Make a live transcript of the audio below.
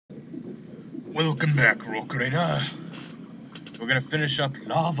Welcome back, Rock Raider. We're gonna finish up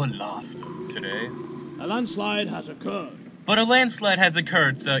Lava Loft today. A landslide has occurred. But a landslide has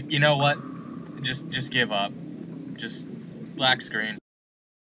occurred, so you know what? Just give up. Just black screen.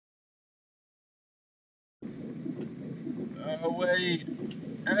 Oh wait,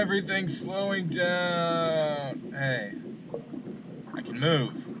 everything's slowing down. Hey, I can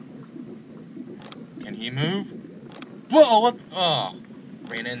move. Can he move? Whoa! What? Oh,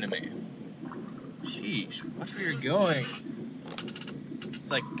 ran into me. Sheesh, watch where you're going. It's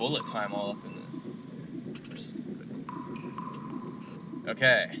like bullet time all up in this.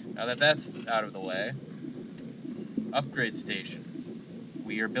 Okay, now that that's out of the way, upgrade station.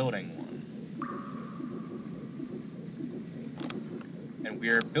 We are building one. And we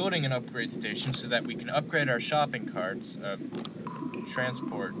are building an upgrade station so that we can upgrade our shopping carts,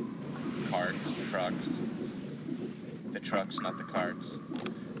 transport carts, trucks. The trucks, not the carts.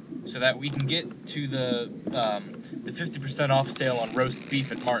 So that we can get to the 50% off sale on roast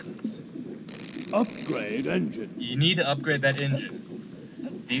beef at Martin's. Upgrade engine. You need to upgrade that engine.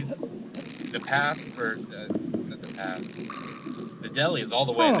 The path, or not the path. The deli is all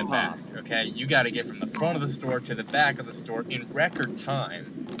the way in the back, okay? You gotta get from the front of the store to the back of the store in record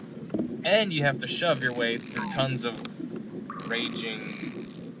time. And you have to shove your way through tons of raging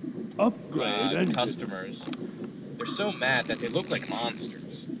customers. They're so mad that they look like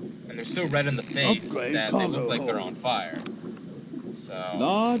monsters. And they're so red in the face that they look like they're on fire. So,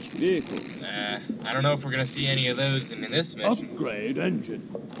 large vehicle. I don't know if we're gonna see any of those in this mission. Upgrade engine.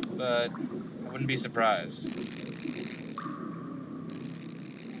 But I wouldn't be surprised.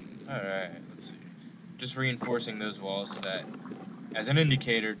 Alright, let's see. Just reinforcing those walls so that, as an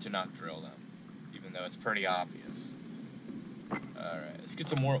indicator to not drill them. Even though it's pretty obvious. Alright, let's get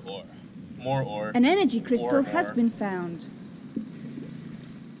some more ore. More ore. An energy crystal has been found.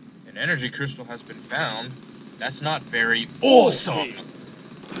 An energy crystal has been found? That's not very awesome!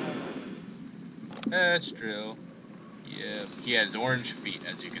 Let's drill. Yeah, he has orange feet,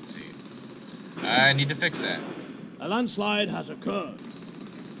 as you can see. I need to fix that. A landslide has occurred.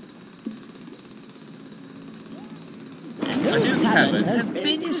 A new cabin has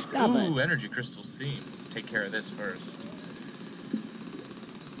been discovered. Ooh, energy crystal seams. Take care of this first.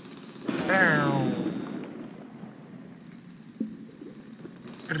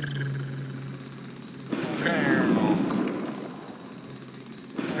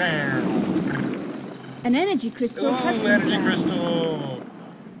 An energy crystal has been energy found. crystal.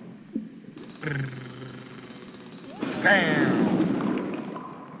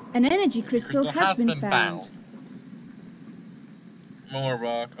 An energy crystal has been found. More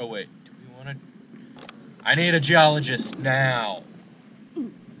rock. Oh wait, do we want to? I need a geologist now.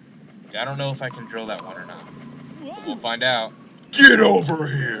 I don't know if I can drill that one or not. But we'll find out. Get over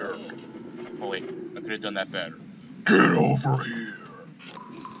here! Oh wait, I could have done that better. Get over here!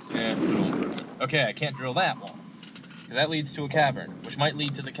 Okay, I can't drill that one. Because that leads to a cavern, which might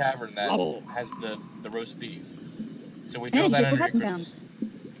lead to the cavern that has the roast beef. So we drill that energy crystals.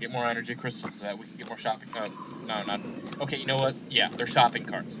 Get more energy crystals so that we can get more shopping. No, not. Okay, you know what? Yeah, they're shopping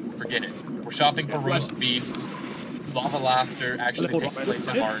carts. Forget it. We're shopping for roast beef. Lava Laughter actually takes place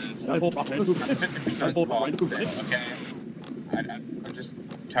in Martin's. It's a 50% off sale, okay? I'm just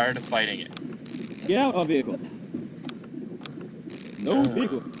tired of fighting it. Get out of vehicle. No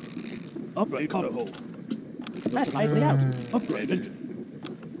vehicle. Upgrade cargo hold. Let's light it out. Upgrade engine.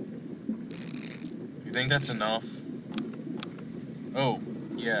 You think that's enough? Oh,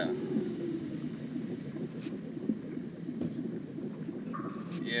 yeah.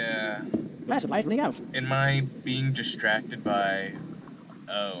 Yeah. Let's light it out. Am I being distracted by...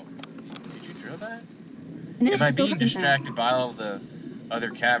 Oh. Did you drill that? Am I being distracted by all the other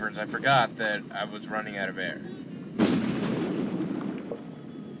caverns? I forgot that I was running out of air.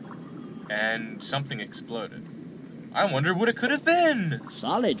 And something exploded. I wonder what it could have been!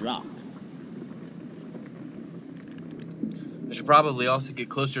 Solid rock. I should probably also get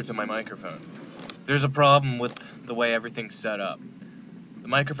closer to my microphone. There's a problem with the way everything's set up. The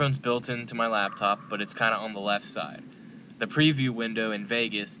microphone's built into my laptop, but it's kind of on the left side. The preview window in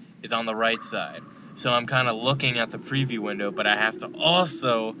Vegas is on the right side. So I'm kind of looking at the preview window, but I have to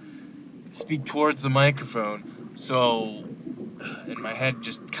also speak towards the microphone. So, and my head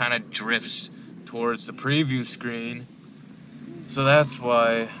just kind of drifts towards the preview screen. So that's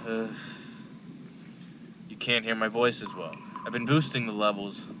why you can't hear my voice as well. I've been boosting the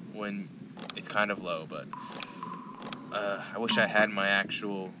levels when it's kind of low, but I wish I had my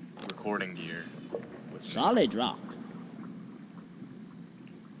actual recording gear with me. Solid rock.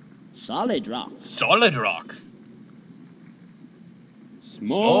 Solid rock. Solid rock!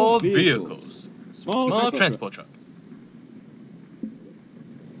 Small vehicles. Small transport truck.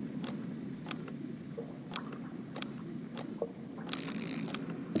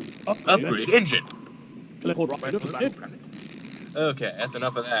 Upgrade engine. Teleport rock rider to planet. Okay, that's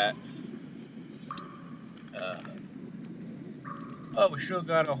enough of that. Oh, we sure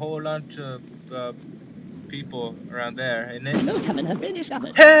got a whole bunch of people around there, isn't it? No cabin has been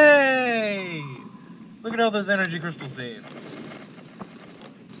discovered. Hey! Look at all those energy crystal seams.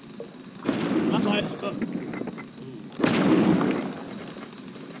 That's right.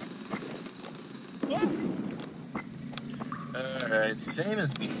 Alright, same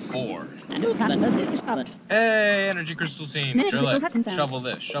as before. A new cabin has been discovered. Hey, energy crystal seam. Energy Drill crystal it. has been found. Shovel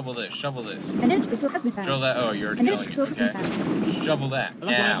this, shovel this, shovel this. An energy crystal has been found. Drill that. Oh, you're already An drilling energy it. crystal has been Okay. found. Shovel that.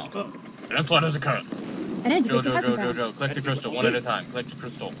 Now. An flood has occurred. An energy Drill, crystal drill, has been drill, drill, found. drill. Collect the crystal one at a time. Collect the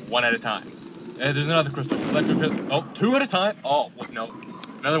crystal one at a time. There's another crystal. Collect the crystal. Oh, two at a time. Oh, wait, no.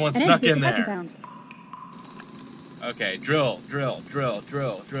 Another one An snuck energy in crystal has been there. found. Okay, drill, drill, drill,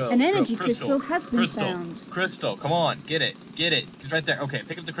 drill, drill. An energy drill. crystal has been crystal, found. crystal. Come on, get it, get it. It's right there. Okay,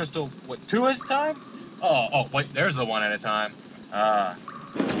 pick up the crystal. What, two at a time? Oh, wait, there's the one at a time.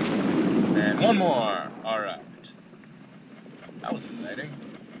 And one more. All right. That was exciting.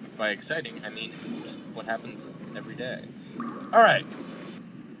 By exciting, I mean just what happens every day. All right.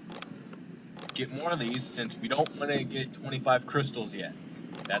 Get more of these since we don't want to get 25 crystals yet.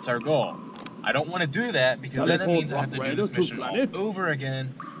 That's our goal. I don't want to do that because then it means I have to do this mission all over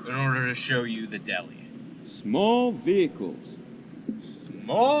again in order to show you the deli. Small vehicles.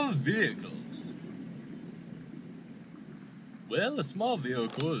 Small vehicles. Well, a small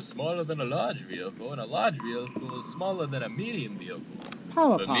vehicle is smaller than a large vehicle, and a large vehicle is smaller than a medium vehicle.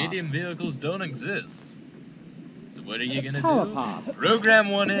 Power But pop. medium vehicles don't exist. So what are you gonna Power do? pop. Program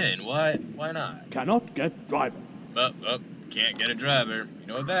one in. Why not? Cannot get driver. Can't get a driver. You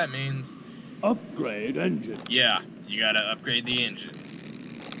know what that means? Upgrade engine. Yeah, you gotta upgrade the engine.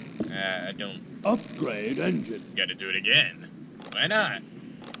 I don't. Upgrade engine. Gotta do it again. Why not?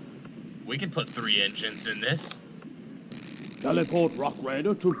 We can put 3 engines in this. Teleport rock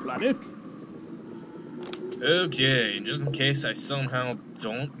raider to planet. Okay, just in case I somehow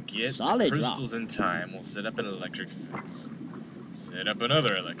don't get the Solid crystals in time, we'll set up an electric fence. Set up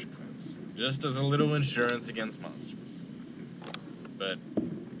another electric fence. Just as a little insurance against monsters. But,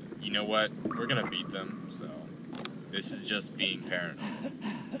 you know what? We're gonna beat them, so this is just being paranoid.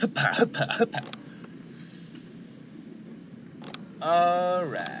 Hoppa, hoppa, hoppa.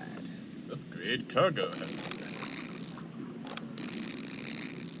 Alright. Upgrade cargo helmet.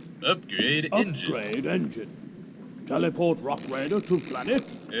 Upgrade engine. Upgrade engine. Teleport rock raider to planet.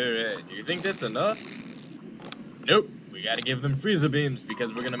 Alright, do you think that's enough? Nope. We gotta give them freezer beams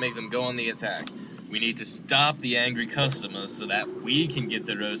because we're gonna make them go on the attack. We need to stop the angry customers so that we can get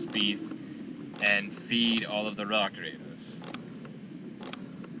the roast beef and feed all of the rock raiders.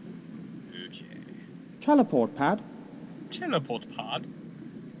 Okay. Teleport pad. Teleport pod.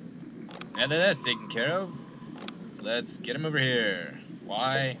 Now that that's taken care of, let's get him over here.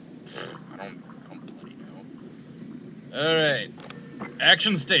 Why? I don't bloody know. Alright.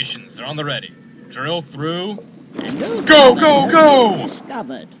 Action stations are on the ready. Drill through. Go, go, go!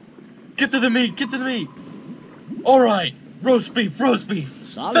 Discovered. Get to the meat, get to the meat! Alright, roast beef, roast beef!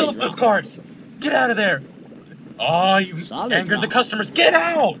 Solid Fill up those rock. carts! Get out of there! Oh, you Solid angered the rock. customers! Get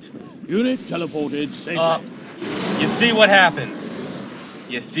out! Unit teleported safely. You see what happens.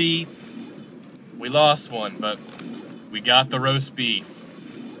 You see, we lost one, but we got the roast beef.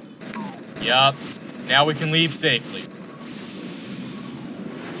 Yup, now we can leave safely.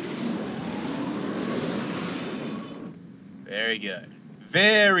 Very good.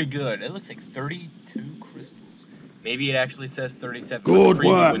 Very good. It looks like 32 crystals. Maybe it actually says 37. but the Good preview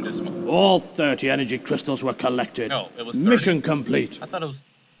work. window's small. All 30 energy crystals were collected. No, it was 30. Mission complete. I thought it was...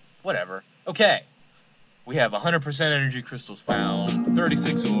 Whatever. Okay. We have 100% energy crystals found,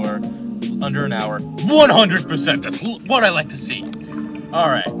 36 ore, under an hour, 100%! That's what I like to see!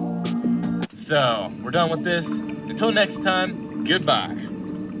 Alright. So, we're done with this. Until next time, goodbye.